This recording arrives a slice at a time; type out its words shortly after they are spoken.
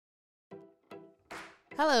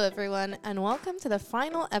Hello everyone, and welcome to the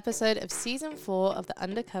final episode of Season 4 of the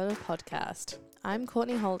Undercover podcast. I'm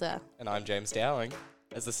Courtney Holder. And I'm James Dowling.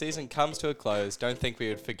 As the season comes to a close, don't think we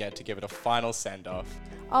would forget to give it a final send-off.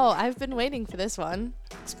 Oh, I've been waiting for this one.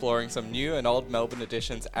 Exploring some new and old Melbourne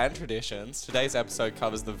additions and traditions, today's episode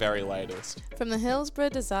covers the very latest. From the Hillsborough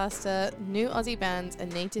disaster, new Aussie bands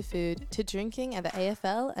and native food, to drinking at the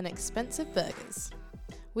AFL and expensive burgers.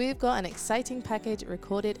 We've got an exciting package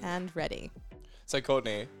recorded and ready. So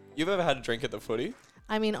Courtney, you've ever had a drink at the Footy?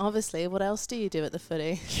 I mean, obviously, what else do you do at the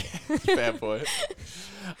Footy? Fair point.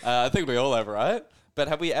 I think we all have, right? But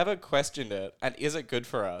have we ever questioned it, and is it good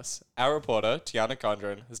for us? Our reporter, Tiarna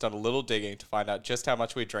Condren, has done a little digging to find out just how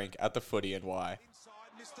much we drink at the Footy and why.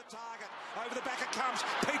 Inside, missed the target. Over the back it comes.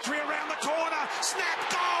 Petrie around the corner.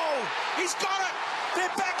 Snap, goal! He's got it!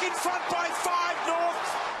 They're back in front by 5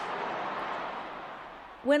 North.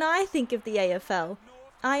 When I think of the AFL,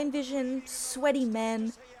 I envision sweaty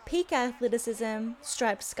men, peak athleticism,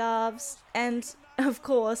 striped scarves, and, of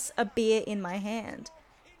course, a beer in my hand.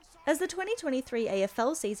 As the 2023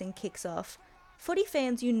 AFL season kicks off, footy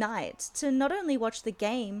fans unite to not only watch the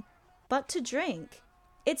game, but to drink.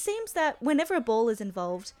 It seems that whenever a ball is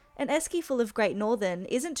involved, an esky full of Great Northern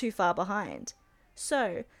isn't too far behind.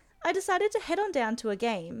 So, I decided to head on down to a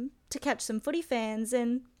game to catch some footy fans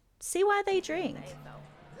and see why they drink.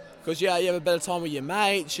 Because, you have a better time with your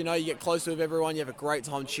mates, you get closer with everyone, you have a great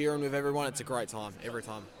time cheering with everyone. It's a great time, every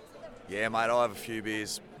time. Yeah, mate, I have a few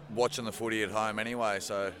beers watching the footy at home anyway,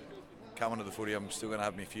 so coming to the footy, I'm still going to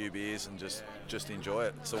have me a few beers and just enjoy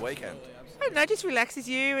it. It's a weekend. I don't know, it just relaxes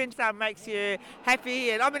you and makes you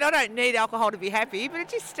happy. And I mean, I don't need alcohol to be happy, but it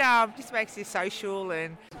just makes you social.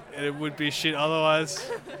 And it would be shit otherwise.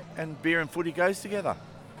 And beer and footy goes together.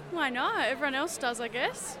 Why not? Everyone else does, I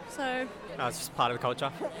guess. So It's just part of the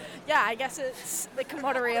culture. yeah, I guess it's the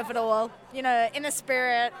camaraderie of it all. In a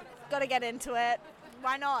spirit, got to get into it.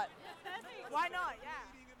 Why not? Why not? Yeah.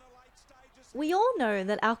 We all know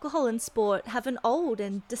that alcohol and sport have an old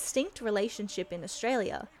and distinct relationship in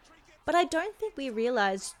Australia, but I don't think we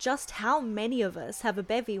realise just how many of us have a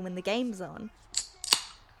bevy when the game's on.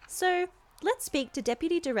 So, let's speak to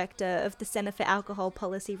Deputy Director of the Centre for Alcohol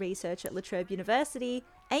Policy Research at La Trobe University,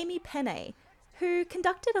 Amy Penne, who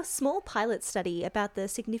conducted a small pilot study about the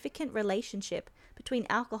significant relationship between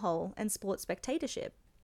alcohol and sports spectatorship.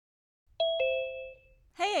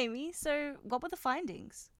 Hey Amy, so what were the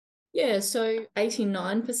findings? Yeah, so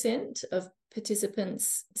 89% of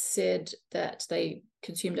participants said that they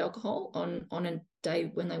consumed alcohol on a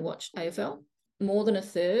day when they watched AFL. More than a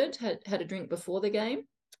third had a drink before the game,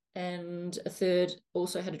 and a third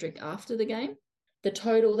also had a drink after the game. The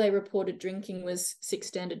total they reported drinking was 6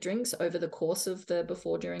 standard drinks over the course of the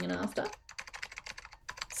before, during and after.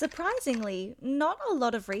 Surprisingly, not a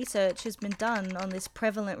lot of research has been done on this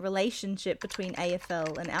prevalent relationship between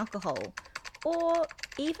AFL and alcohol, or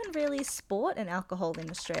even really sport and alcohol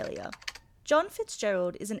in Australia. John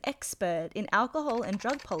Fitzgerald is an expert in alcohol and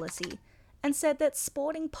drug policy and said that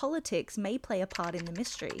sporting politics may play a part in the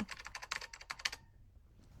mystery.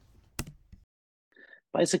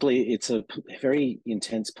 Basically, it's a very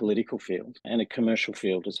intense political field and a commercial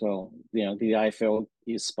field as well. The AFL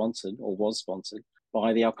is sponsored or was sponsored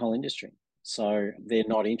by the alcohol industry. So they're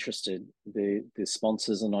not interested, the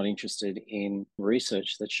sponsors are not interested in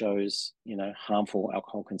research that shows, harmful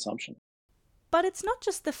alcohol consumption. But it's not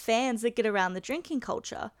just the fans that get around the drinking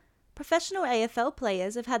culture. Professional AFL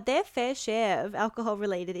players have had their fair share of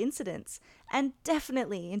alcohol-related incidents and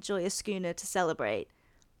definitely enjoy a schooner to celebrate.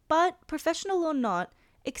 But professional or not,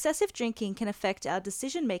 excessive drinking can affect our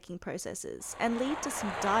decision-making processes and lead to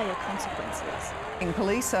some dire consequences.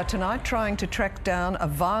 Police are tonight trying to track down a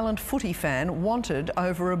violent footy fan wanted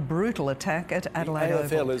over a brutal attack at Adelaide Oval.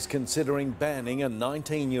 The AFL is considering banning a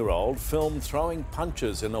 19-year-old filmed throwing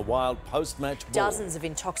punches in a wild post-match ball. Dozens of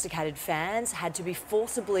intoxicated fans had to be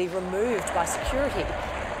forcibly removed by security.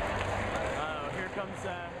 Here comes the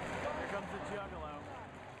juggalo.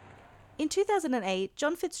 In 2008,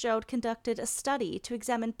 John Fitzgerald conducted a study to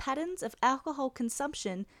examine patterns of alcohol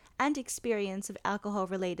consumption and experience of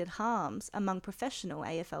alcohol-related harms among professional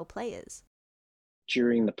AFL players.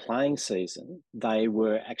 During the playing season, they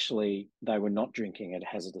were not drinking at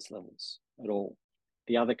hazardous levels at all.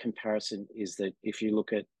 The other comparison is that if you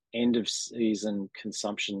look at end of season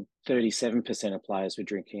consumption, 37% of players were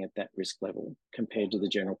drinking at that risk level compared to the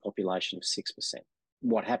general population of 6%.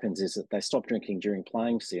 What happens is that they stop drinking during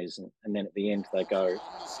playing season and then at the end they go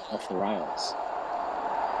off the rails.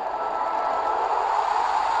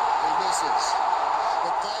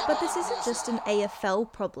 But this isn't just an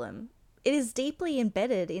AFL problem. It is deeply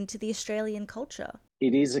embedded into the Australian culture.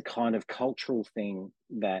 it is a kind of cultural thing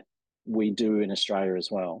that we do in Australia as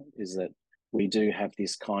well, is that we do have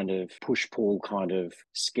this kind of push-pull kind of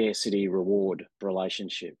scarcity-reward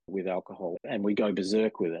relationship with alcohol, and we go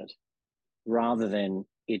berserk with it, rather than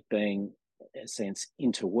it being, in a sense,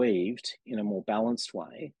 interweaved in a more balanced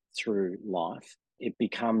way through life. It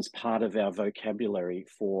becomes part of our vocabulary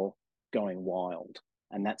for going wild,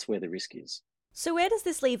 and that's where the risk is. So where does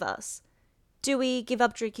this leave us? Do we give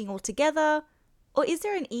up drinking altogether? Or is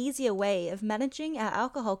there an easier way of managing our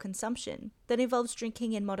alcohol consumption that involves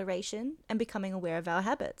drinking in moderation and becoming aware of our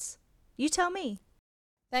habits? You tell me.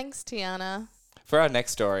 Thanks, Tiarna. For our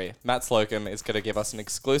next story, Matt Slocum is going to give us an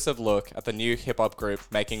exclusive look at the new hip-hop group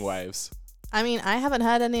making waves. I mean, I haven't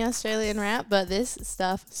heard any Australian rap, but this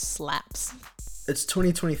stuff slaps. It's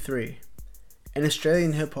 2023, and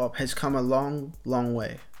Australian hip-hop has come a long, long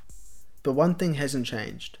way. But one thing hasn't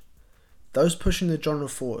changed. Those pushing the genre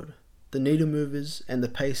forward, the needle movers and the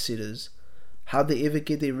pace setters, hardly ever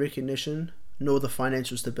get the recognition nor the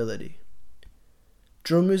financial stability.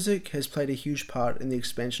 Drill music has played a huge part in the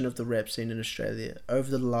expansion of the rap scene in Australia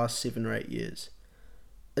over the last 7 or 8 years.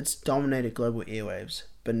 It's dominated global airwaves,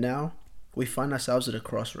 but now we find ourselves at a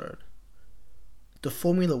crossroad. The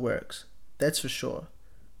formula works, that's for sure,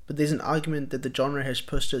 but there's an argument that the genre has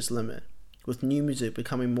pushed its limit, with new music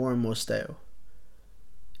becoming more and more stale.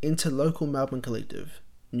 Enter local Melbourne collective,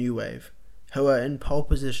 New Wave, who are in pole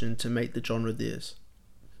position to make the genre theirs.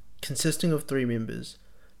 Consisting of 3 members,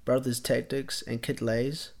 brothers Tactics and Kid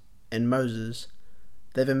Lays, and Moses,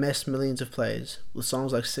 they've amassed millions of plays with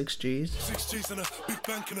songs like 6Gs,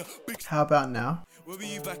 How About Now,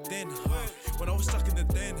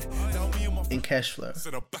 and Cashflow.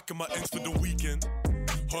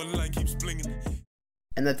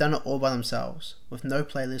 And they've done it all by themselves, with no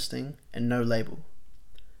playlisting and no label.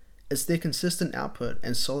 It's their consistent output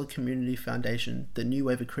and solid community foundation that New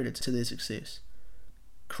Wave accredits to their success.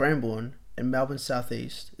 Cranbourne, in Melbourne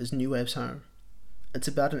southeast, is New Wave's home. It's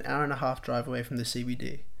about an hour-and-a-half drive away from the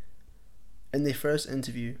CBD. In their first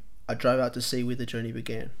interview, I drove out to see where the journey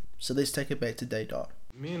began. So let's take it back to day dot.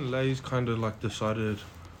 Me and Lays kind of like decided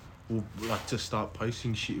to start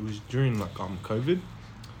posting shit. It was during COVID.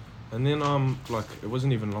 And then it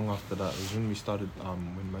wasn't even long after that. It was when we started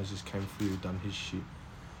when Moses came through, done his shit.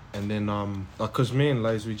 And then, cause me and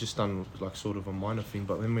Lays, we just done sort of a minor thing,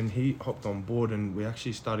 but then when he hopped on board and we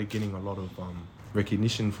actually started getting a lot of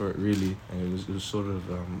recognition for it really, and it was sort of,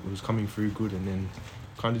 it was coming through good, and then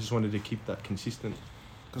kind of just wanted to keep that consistent.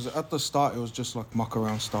 Because at the start it was just muck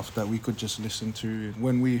around stuff that we could just listen to.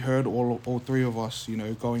 When we heard all 3 of us,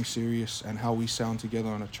 going serious and how we sound together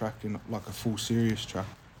on a track in a full serious track,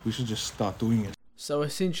 we should just start doing it. So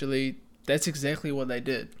essentially, that's exactly what they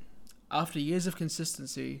did. After years of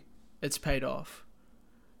consistency, it's paid off.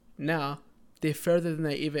 Now, they're further than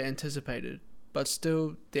they ever anticipated, but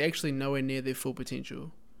still, they're actually nowhere near their full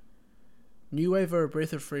potential. New Wave are a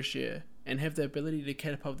breath of fresh air and have the ability to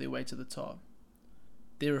catapult their way to the top.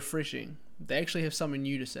 They're refreshing, they actually have something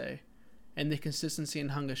new to say, and their consistency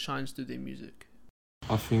and hunger shines through their music.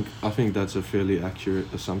 I think that's a fairly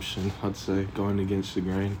accurate assumption, I'd say, going against the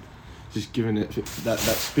grain. Just giving it that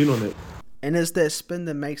spin on it. And it's that spin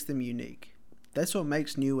that makes them unique. That's what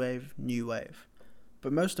makes New Wave, New Wave.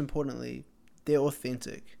 But most importantly, they're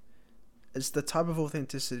authentic. It's the type of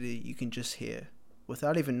authenticity you can just hear.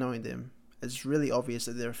 Without even knowing them, it's really obvious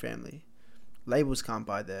that they're a family. Labels can't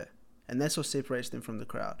buy that, and that's what separates them from the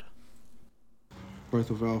crowd. Both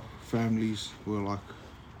of our families were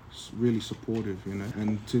really supportive,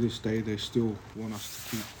 and to this day they still want us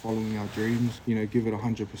to keep following our dreams, give it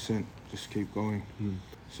 100%, just keep going.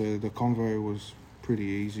 So the convo was pretty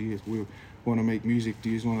easy. We want to make music, do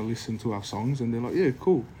you want to listen to our songs? And they're like, yeah,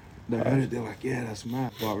 cool. They heard it, they're like, yeah, that's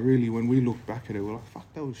mad. But really, when we look back at it, we're like, fuck,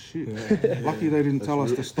 that was shit. Lucky they didn't tell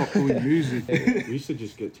us to stop doing music. We used to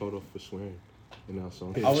just get told off for swearing in our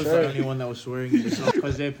songs. I was the only one that was swearing in the song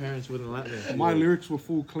because their parents wouldn't let them. My lyrics were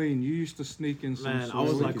full clean. You used to sneak in some. Man, I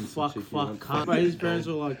was like, fuck, cunt. But his parents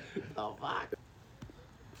were like, oh, fuck.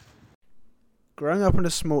 Growing up in a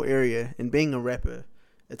small area and being a rapper,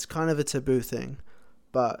 it's kind of a taboo thing.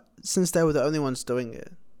 But since they were the only ones doing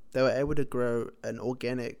it, they were able to grow an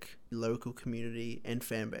organic local community and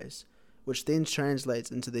fan base, which then translates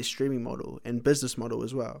into their streaming model and business model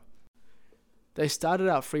as well. They started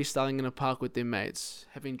out freestyling in a park with their mates,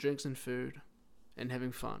 having drinks and food, and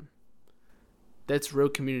having fun. That's real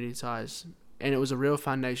community ties, and it was a real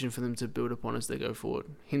foundation for them to build upon as they go forward,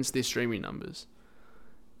 hence their streaming numbers.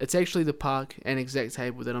 It's actually the park and exact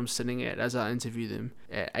table that I'm sitting at as I interview them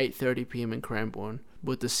at 8:30 PM in Cranbourne,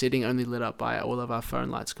 with the setting only lit up by all of our phone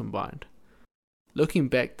lights combined. Looking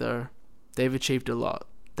back though, They've achieved a lot.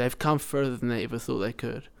 They've come further than they ever thought they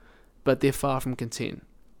could, but they're far from content.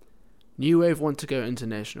 New Wave want to go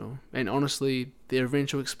international, and honestly, their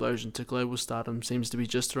eventual explosion to global stardom seems to be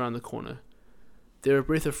just around the corner. They're a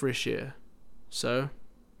breath of fresh air, so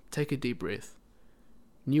take a deep breath.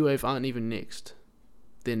 New Wave aren't even next,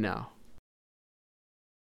 they're now.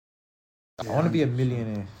 I want to be a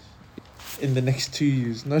millionaire in the next 2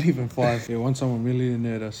 years, not even 5. Yeah, once I'm a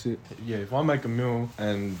millionaire, that's it. Yeah, if I make a mil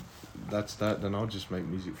and that's that, then I'll just make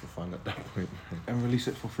music for fun at that point. And release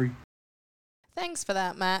it for free. Thanks for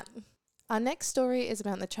that, Matt. Our next story is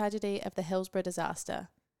about the tragedy of the Hillsborough disaster.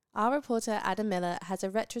 Our reporter Adam Miller has a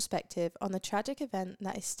retrospective on the tragic event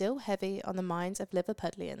that is still heavy on the minds of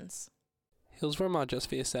Liverpudlians. Hillsborough might just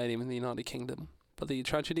be a stadium in the United Kingdom, but the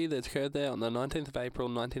tragedy that occurred there on the 19th of April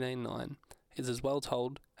 1989 is as well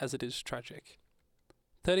told as it is tragic.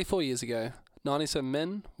 34 years ago, 97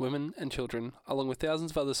 men, women and children, along with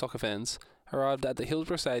thousands of other soccer fans, arrived at the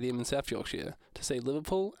Hillsborough Stadium in South Yorkshire to see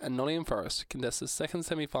Liverpool and Nottingham Forest contest the second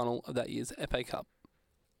semi-final of that year's FA Cup.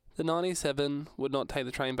 The 97 would not take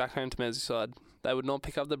the train back home to Merseyside. They would not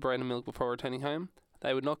pick up the bread and milk before returning home.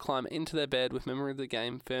 They would not climb into their bed with memory of the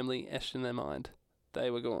game firmly etched in their mind.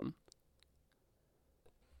 They were gone.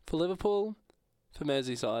 For Liverpool, for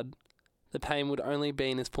Merseyside, the pain would only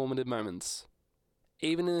be in its formative moments.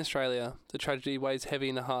 Even in Australia, the tragedy weighs heavy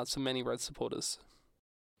in the hearts of many Red supporters.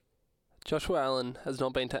 Joshua Allen has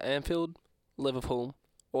not been to Anfield, Liverpool,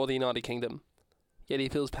 or the United Kingdom, yet he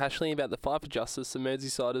feels passionately about the fight for justice the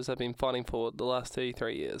Merseysiders have been fighting for the last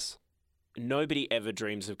 33 years. Nobody ever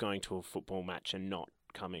dreams of going to a football match and not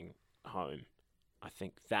coming home. I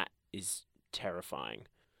think that is terrifying.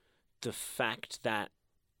 The fact that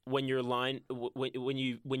when you're when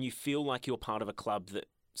you feel like you're part of a club that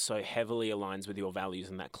so heavily aligns with your values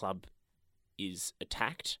and that club is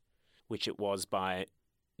attacked, which it was by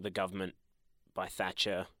the government, by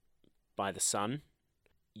Thatcher, by the Sun,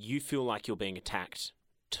 you feel like you're being attacked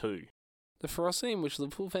too. The ferocity in which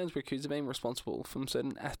Liverpool fans were accused of being responsible from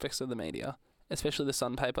certain aspects of the media, especially the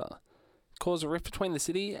Sun paper, caused a rift between the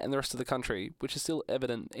city and the rest of the country, which is still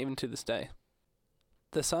evident even to this day.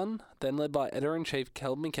 The Sun, then led by editor-in-chief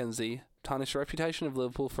Caleb Mackenzie, tarnished the reputation of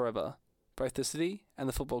Liverpool forever, both the city and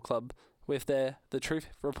the football club, with their The Truth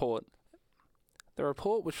report. The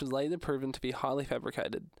report, which was later proven to be highly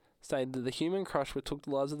fabricated, stated that the human crush which took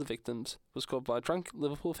the lives of the victims was caused by drunk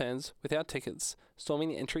Liverpool fans without tickets storming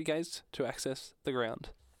the entry gates to access the ground.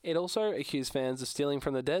 It also accused fans of stealing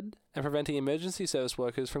from the dead and preventing emergency service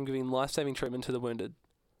workers from giving life-saving treatment to the wounded.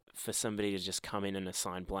 For somebody to just come in and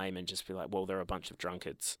assign blame and just be like, well, they're a bunch of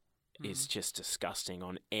drunkards, is just disgusting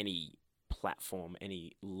on any platform,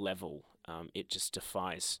 any level. It just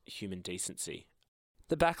defies human decency.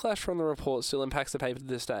 The backlash from the report still impacts the paper to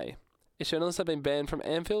this day. Its journalists have been banned from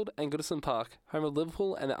Anfield and Goodison Park, home of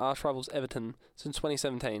Liverpool and their arch rivals Everton, since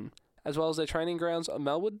 2017, as well as their training grounds of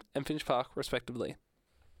Melbourne and Finch Park, respectively.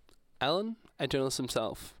 Alan, a journalist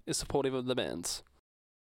himself, is supportive of the bans.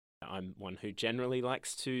 I'm one who generally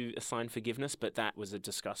likes to assign forgiveness, but that was a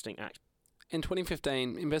disgusting act. In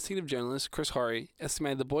 2015, investigative journalist Chris Horry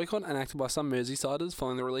estimated the boycott enacted by some Merseysiders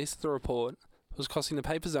following the release of the report was costing the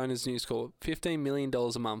paper's owners News Corp $15 million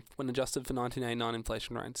a month when adjusted for 1989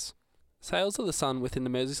 inflation rates. Sales of The Sun within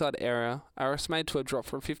the Merseyside area are estimated to have dropped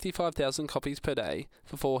from 55,000 copies per day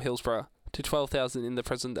for Hillsborough to 12,000 in the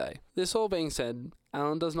present day. This all being said,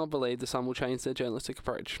 Alan does not believe The Sun will change their journalistic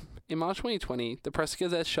approach. In March 2020, the Press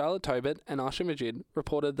Gazette's Charlotte Tobit and Asha Majid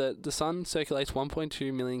reported that The Sun circulates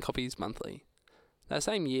 1.2 million copies monthly. That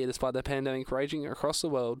same year, despite the pandemic raging across the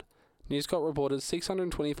world, News Corp reported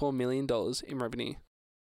 $624 million in revenue.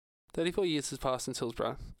 34 years has passed since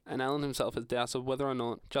Hillsborough, and Alan himself has doubts of whether or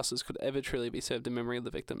not justice could ever truly be served in memory of the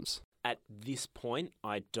victims. At this point,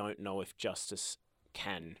 I don't know if justice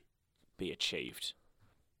can be achieved.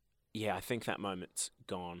 Yeah, I think that moment's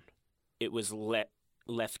gone. It was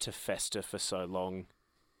left to fester for so long.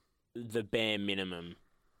 The bare minimum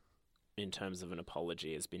in terms of an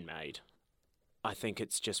apology has been made. I think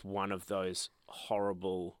it's just one of those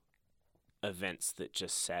horrible events that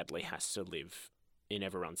just sadly has to live in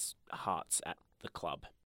everyone's hearts at the club.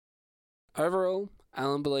 Overall,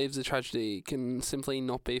 Alan believes the tragedy can simply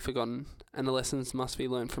not be forgotten and the lessons must be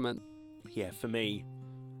learned from it. Yeah, for me,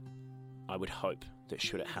 I would hope that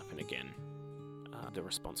should it happen again, the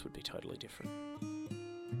response would be totally different.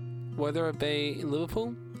 Whether it be in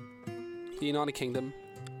Liverpool, the United Kingdom,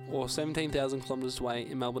 or 17,000 kilometres away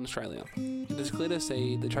in Melbourne, Australia, it is clear to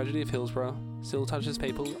see the tragedy of Hillsborough still touches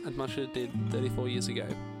people as much as it did 34 years ago.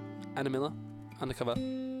 Adam Miller, Undercover.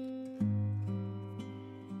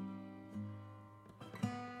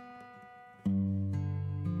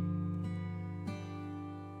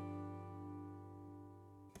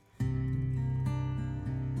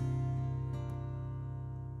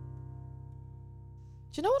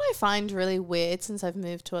 Do you know what I find really weird since I've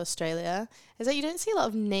moved to Australia? Is that you don't see a lot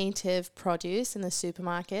of native produce in the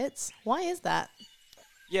supermarkets. Why is that?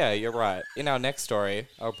 Yeah, you're right. In our next story,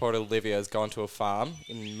 our reporter Olivia has gone to a farm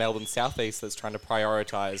in Melbourne southeast that's trying to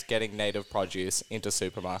prioritise getting native produce into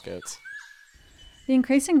supermarkets. The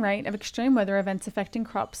increasing rate of extreme weather events affecting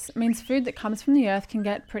crops means food that comes from the earth can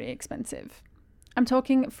get pretty expensive. I'm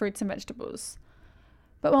talking fruits and vegetables.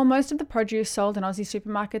 But while most of the produce sold in Aussie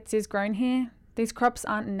supermarkets is grown here, these crops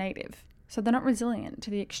aren't native, so they're not resilient to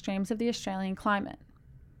the extremes of the Australian climate.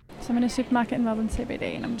 So I'm in a supermarket in Melbourne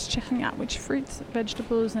CBD and I'm just checking out which fruits,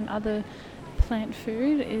 vegetables and other plant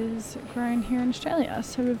food is grown here in Australia.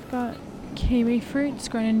 So we've got kiwi fruits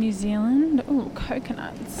grown in New Zealand. Ooh,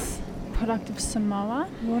 coconuts, product of Samoa.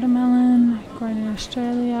 Watermelon grown in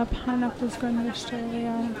Australia. Pineapples grown in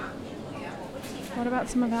Australia. What about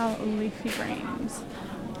some of our leafy greens?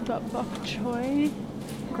 We've got bok choy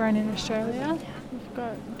grown in Australia. We've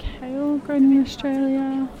got kale grown in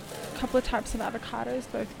Australia. A couple of types of avocados,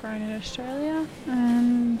 both grown in Australia.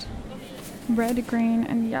 And red, green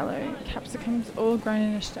and yellow capsicums, all grown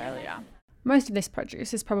in Australia. Most of this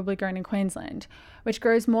produce is probably grown in Queensland, which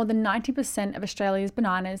grows more than 90% of Australia's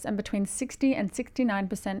bananas and between 60 and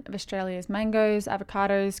 69% of Australia's mangoes,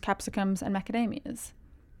 avocados, capsicums and macadamias.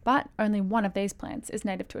 But only one of these plants is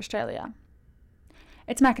native to Australia.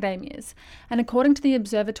 It's macadamias, and according to the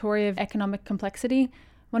Observatory of Economic Complexity,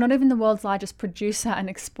 we're not even the world's largest producer and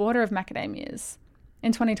exporter of macadamias.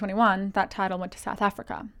 In 2021, that title went to South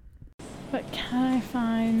Africa. But can I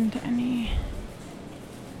find any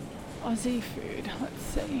Aussie food? Let's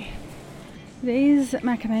see. These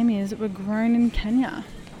macadamias were grown in Kenya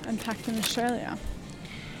and packed in Australia.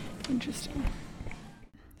 Interesting.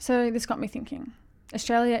 So this got me thinking.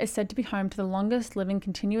 Australia is said to be home to the longest living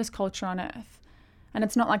continuous culture on Earth. And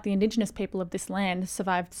it's not like the indigenous people of this land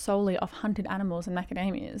survived solely off hunted animals and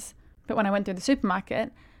macadamias. But when I went through the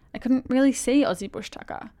supermarket, I couldn't really see Aussie bush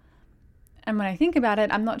tucker. And when I think about it,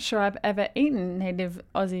 I'm not sure I've ever eaten native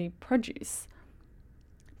Aussie produce.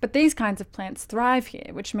 But these kinds of plants thrive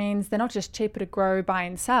here, which means they're not just cheaper to grow, buy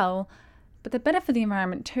and sell, but they're better for the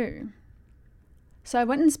environment too. So I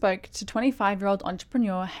went and spoke to 25-year-old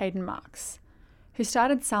entrepreneur Hayden Marks, who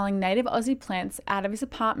started selling native Aussie plants out of his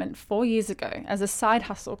apartment 4 years ago as a side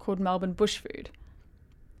hustle called Melbourne Bush Food.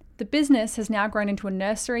 The business has now grown into a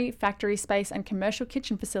nursery, factory space and commercial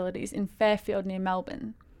kitchen facilities in Fairfield near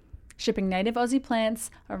Melbourne, shipping native Aussie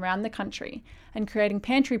plants around the country and creating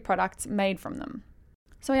pantry products made from them.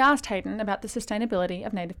 So I asked Hayden about the sustainability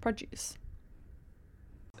of native produce.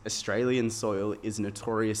 Australian soil is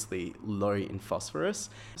notoriously low in phosphorus,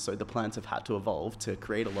 so the plants have had to evolve to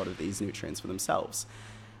create a lot of these nutrients for themselves.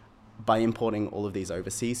 By importing all of these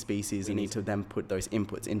overseas species, you need to then put those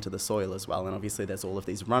inputs into the soil as well, and obviously there's all of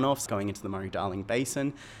these runoffs going into the Murray-Darling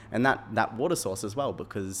Basin, and that water source as well,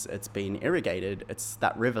 because it's been irrigated,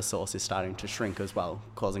 that river source is starting to shrink as well,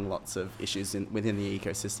 causing lots of issues within the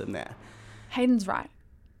ecosystem there. Hayden's right.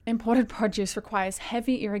 Imported produce requires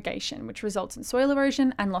heavy irrigation, which results in soil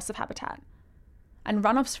erosion and loss of habitat. And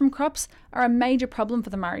runoffs from crops are a major problem for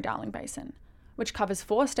the Murray-Darling Basin, which covers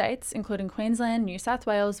 4 states, including Queensland, New South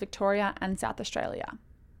Wales, Victoria and South Australia.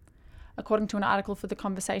 According to an article for The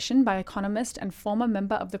Conversation by economist and former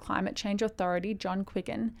member of the Climate Change Authority, John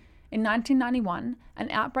Quiggin, in 1991, an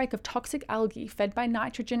outbreak of toxic algae fed by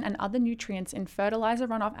nitrogen and other nutrients in fertiliser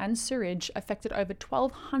runoff and sewage affected over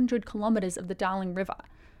 1,200 kilometres of the Darling River.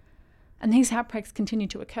 And these outbreaks continue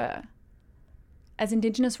to occur. As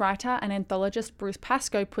Indigenous writer and anthologist Bruce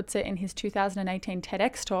Pascoe puts it in his 2018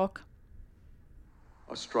 TEDx talk,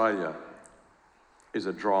 Australia is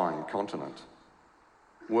a drying continent.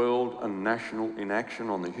 World and national inaction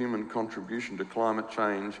on the human contribution to climate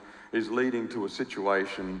change is leading to a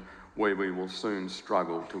situation where we will soon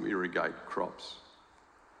struggle to irrigate crops.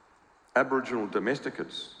 Aboriginal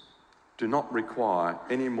domesticates do not require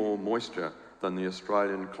any more moisture than the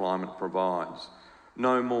Australian climate provides,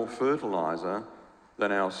 no more fertiliser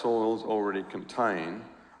than our soils already contain,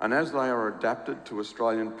 and as they are adapted to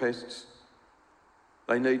Australian pests,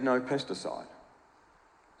 they need no pesticide.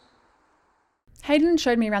 Hayden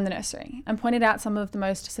showed me around the nursery and pointed out some of the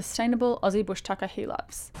most sustainable Aussie bush tucker he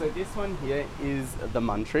loves. So this one here is the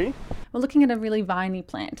mun tree. We're looking at a really viney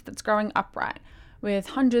plant that's growing upright with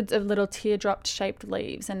hundreds of little teardrop-shaped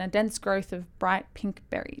leaves and a dense growth of bright pink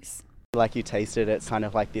berries. Like you tasted, it's kind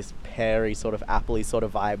of like this peary sort of appley sort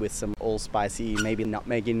of vibe with some all-spicy, maybe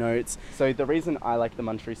nutmeggy notes. So the reason I like the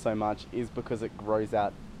mun tree so much is because it grows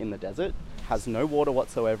out in the desert, has no water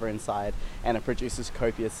whatsoever inside, and it produces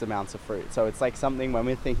copious amounts of fruit. So it's like something when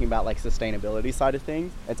we're thinking about like sustainability side of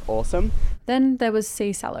things, it's awesome. Then there was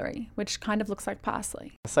sea celery, which kind of looks like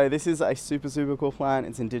parsley. So this is a super cool plant.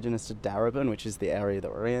 It's indigenous to Darebin, which is the area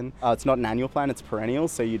that we're in. It's not an annual plant, it's perennial,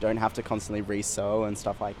 so you don't have to constantly re-sow and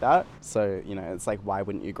stuff like that. So, it's like, why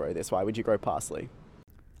wouldn't you grow this? Why would you grow parsley?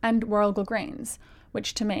 And Warrigal greens,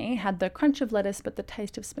 which to me had the crunch of lettuce but the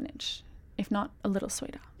taste of spinach, if not a little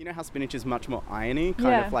sweeter. You know how spinach is much more irony,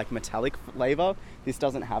 kind of like metallic flavour? This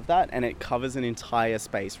doesn't have that, and it covers an entire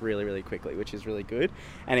space really quickly, which is really good.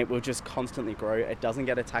 And it will just constantly grow. It doesn't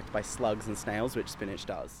get attacked by slugs and snails, which spinach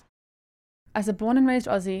does. As a born and raised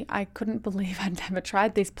Aussie, I couldn't believe I'd never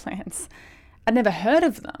tried these plants. I'd never heard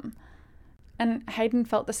of them. And Hayden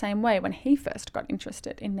felt the same way when he first got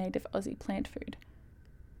interested in native Aussie plant food.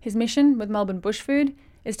 His mission with Melbourne Bush Food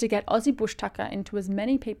is to get Aussie bush tucker into as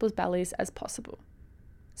many people's bellies as possible.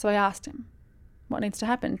 So I asked him, what needs to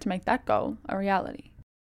happen to make that goal a reality?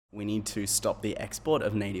 We need to stop the export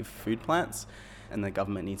of native food plants, and the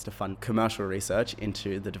government needs to fund commercial research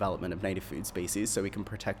into the development of native food species so we can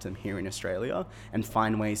protect them here in Australia and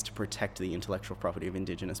find ways to protect the intellectual property of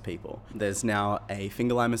Indigenous people. There's now a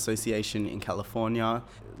finger lime association in California.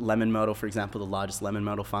 Lemon myrtle, for example, the largest lemon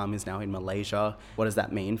myrtle farm is now in Malaysia. What does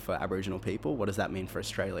that mean for Aboriginal people? What does that mean for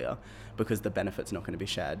Australia? Because the benefit's not going to be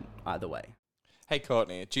shared either way. Hey,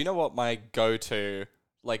 Courtney, do you know what my go-to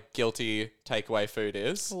guilty takeaway food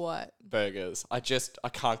is? What? Burgers. I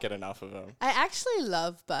can't get enough of them. I actually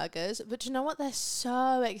love burgers, but you know what? They're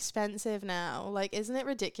so expensive now. Isn't it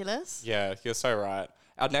ridiculous? Yeah, you're so right.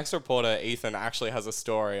 Our next reporter, Ethan, actually has a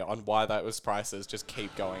story on why those prices just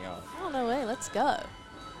keep going up. Oh, no way. Let's go.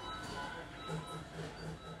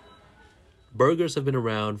 Burgers have been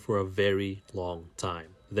around for a very long time.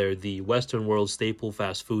 They're the Western world's staple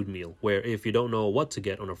fast food meal, where if you don't know what to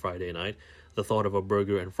get on a Friday night, the thought of a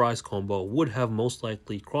burger and fries combo would have most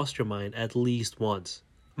likely crossed your mind at least once.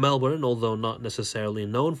 Melbourne, although not necessarily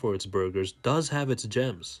known for its burgers, does have its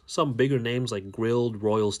gems. Some bigger names like Grilled,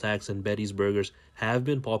 Royal Stacks, and Betty's Burgers have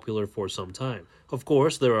been popular for some time. Of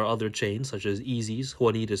course, there are other chains such as Easy's,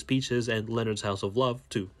 Juanita's Peaches, and Leonard's House of Love,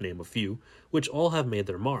 to name a few, which all have made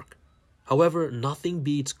their mark. However, nothing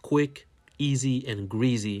beats quick, easy, and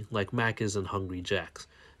greasy like Macca's and Hungry Jack's.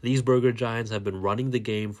 These burger giants have been running the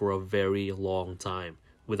game for a very long time.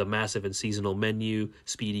 With a massive and seasonal menu,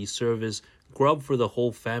 speedy service, grub for the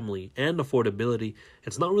whole family, and affordability,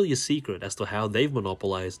 it's not really a secret as to how they've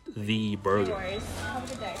monopolized the burger. No worries. Have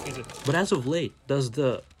a good day. But as of late, does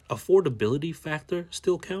the affordability factor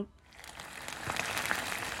still count?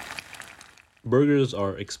 Burgers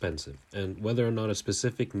are expensive, and whether or not a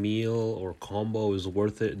specific meal or combo is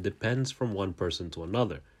worth it depends from one person to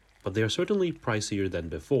another. But they are certainly pricier than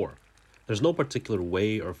before. There's no particular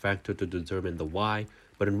way or factor to determine the why,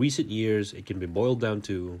 but in recent years, it can be boiled down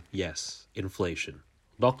to, yes, inflation.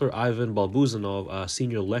 Dr. Ivan Balbuzanov, a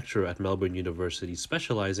senior lecturer at Melbourne University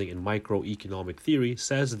specializing in microeconomic theory,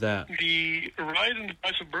 says that the rise in the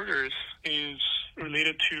price of burgers is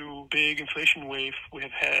related to big inflation wave we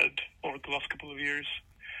have had over the last couple of years.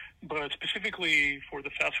 But specifically for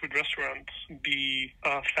the fast food restaurants, the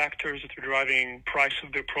factors that are driving price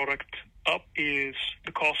of their product up is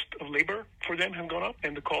the cost of labor for them has gone up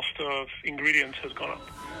and the cost of ingredients has gone up.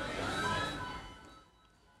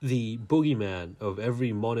 The boogeyman of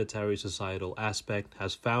every monetary societal aspect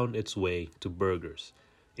has found its way to burgers.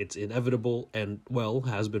 It's inevitable and,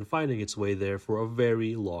 has been finding its way there for a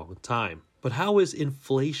very long time. But how is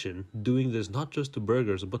inflation doing this not just to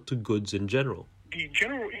burgers, but to goods in general? The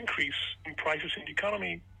general increase in prices in the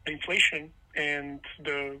economy, inflation, and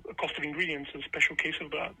the cost of ingredients is a special case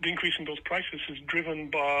of that. The increase in those prices is driven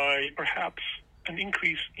by perhaps an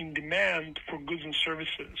increase in demand for goods and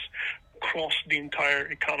services across the entire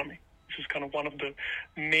economy. This is kind of one of the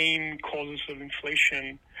main causes of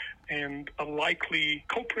inflation and a likely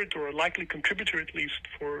culprit or a likely contributor, at least,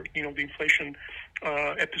 for the inflation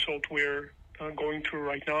episode we're going through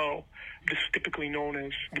right now. This is typically known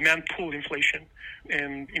as demand pull inflation,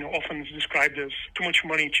 and often is described as too much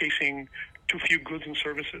money chasing too few goods and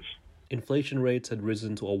services. Inflation rates had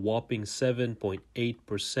risen to a whopping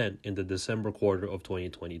 7.8% in the December quarter of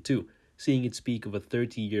 2022, seeing its peak of a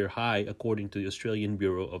 30-year high according to the Australian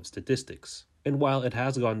Bureau of Statistics. And while it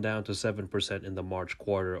has gone down to 7% in the March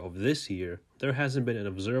quarter of this year, there hasn't been an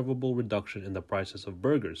observable reduction in the prices of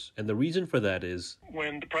burgers. And the reason for that is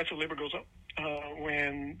when the price of labor goes up,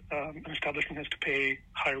 when an establishment has to pay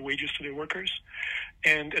higher wages to their workers,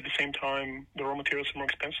 and at the same time the raw materials are more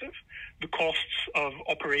expensive, the costs of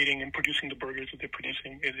operating and producing the burgers that they're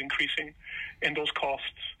producing is increasing, and those costs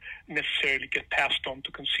necessarily get passed on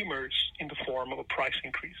to consumers in the form of a price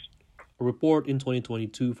increase. A report in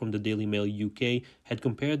 2022 from the Daily Mail UK had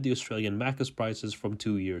compared the Australian Macca's prices from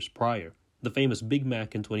 2 years prior. The famous Big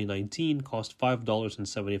Mac in 2019 cost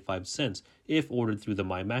 $5.75 if ordered through the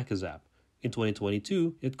My Macca's app. In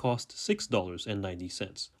 2022, it cost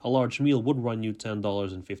 $6.90. A large meal would run you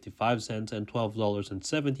 $10.55 and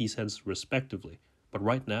 $12.70 respectively, but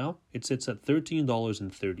right now it sits at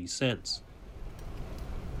 $13.30.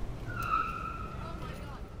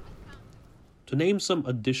 To name some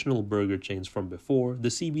additional burger chains from before, the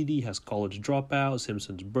CBD has College Dropout,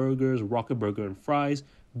 Simpson's Burgers, Rocket Burger and Fries,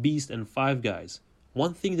 Beast and Five Guys.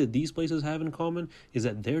 One thing that these places have in common is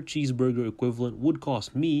that their cheeseburger equivalent would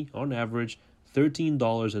cost me, on average,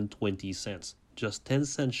 $13.20, just 10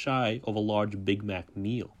 cents shy of a large Big Mac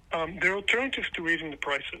meal. There are alternatives to raising the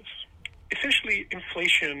prices. Essentially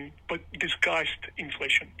inflation, but disguised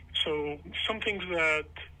inflation. So some things that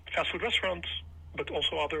fast food restaurants, but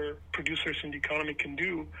also other producers in the economy can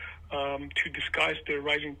do to disguise their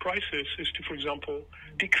rising prices is to, for example,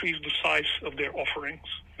 decrease the size of their offerings.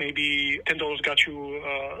 Maybe $10 got you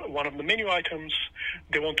one of the menu items.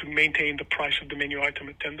 They want to maintain the price of the menu item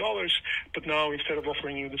at $10, but now instead of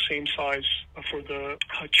offering you the same size for the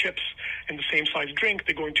chips and the same size drink,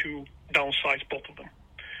 they're going to downsize both of them.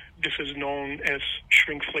 This is known as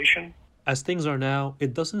shrinkflation. As things are now,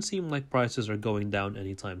 it doesn't seem like prices are going down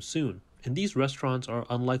anytime soon. And these restaurants are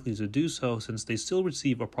unlikely to do so since they still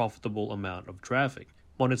receive a profitable amount of traffic.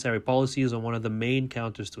 Monetary policies are one of the main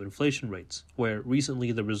counters to inflation rates, where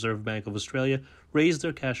recently the Reserve Bank of Australia raised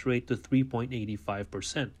their cash rate to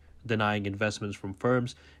 3.85%, denying investments from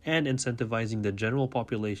firms and incentivizing the general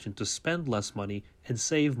population to spend less money and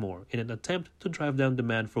save more in an attempt to drive down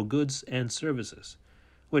demand for goods and services,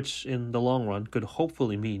 which in the long run could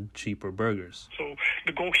hopefully mean cheaper burgers. So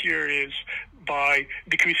the goal here is by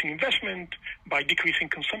decreasing investment, by decreasing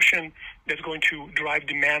consumption, that's going to drive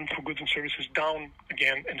demand for goods and services down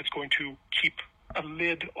again, and it's going to keep a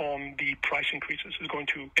lid on the price increases. It's going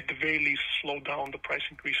to, at the very least, slow down the price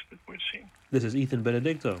increases that we're seeing. This is Ethan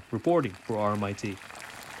Benedicto, reporting for RMIT.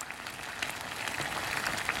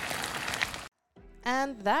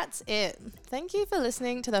 And that's it. Thank you for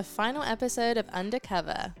listening to the final episode of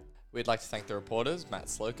Undercover. We'd like to thank the reporters Matt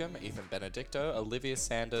Slocum, Ethan Benedicto, Olivia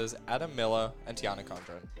Sanders, Adam Miller, and Tiarna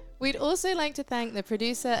Condren. We'd also like to thank the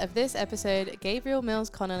producer of this episode, Gabriel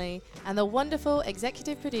Mills-Connolly, and the wonderful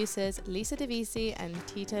executive producers, Lisa DeVisi and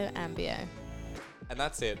Tito Ambio. And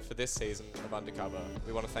that's it for this season of Undercover.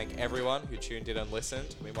 We want to thank everyone who tuned in and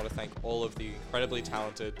listened. We want to thank all of the incredibly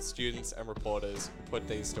talented students and reporters who put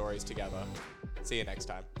these stories together. See you next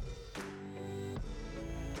time.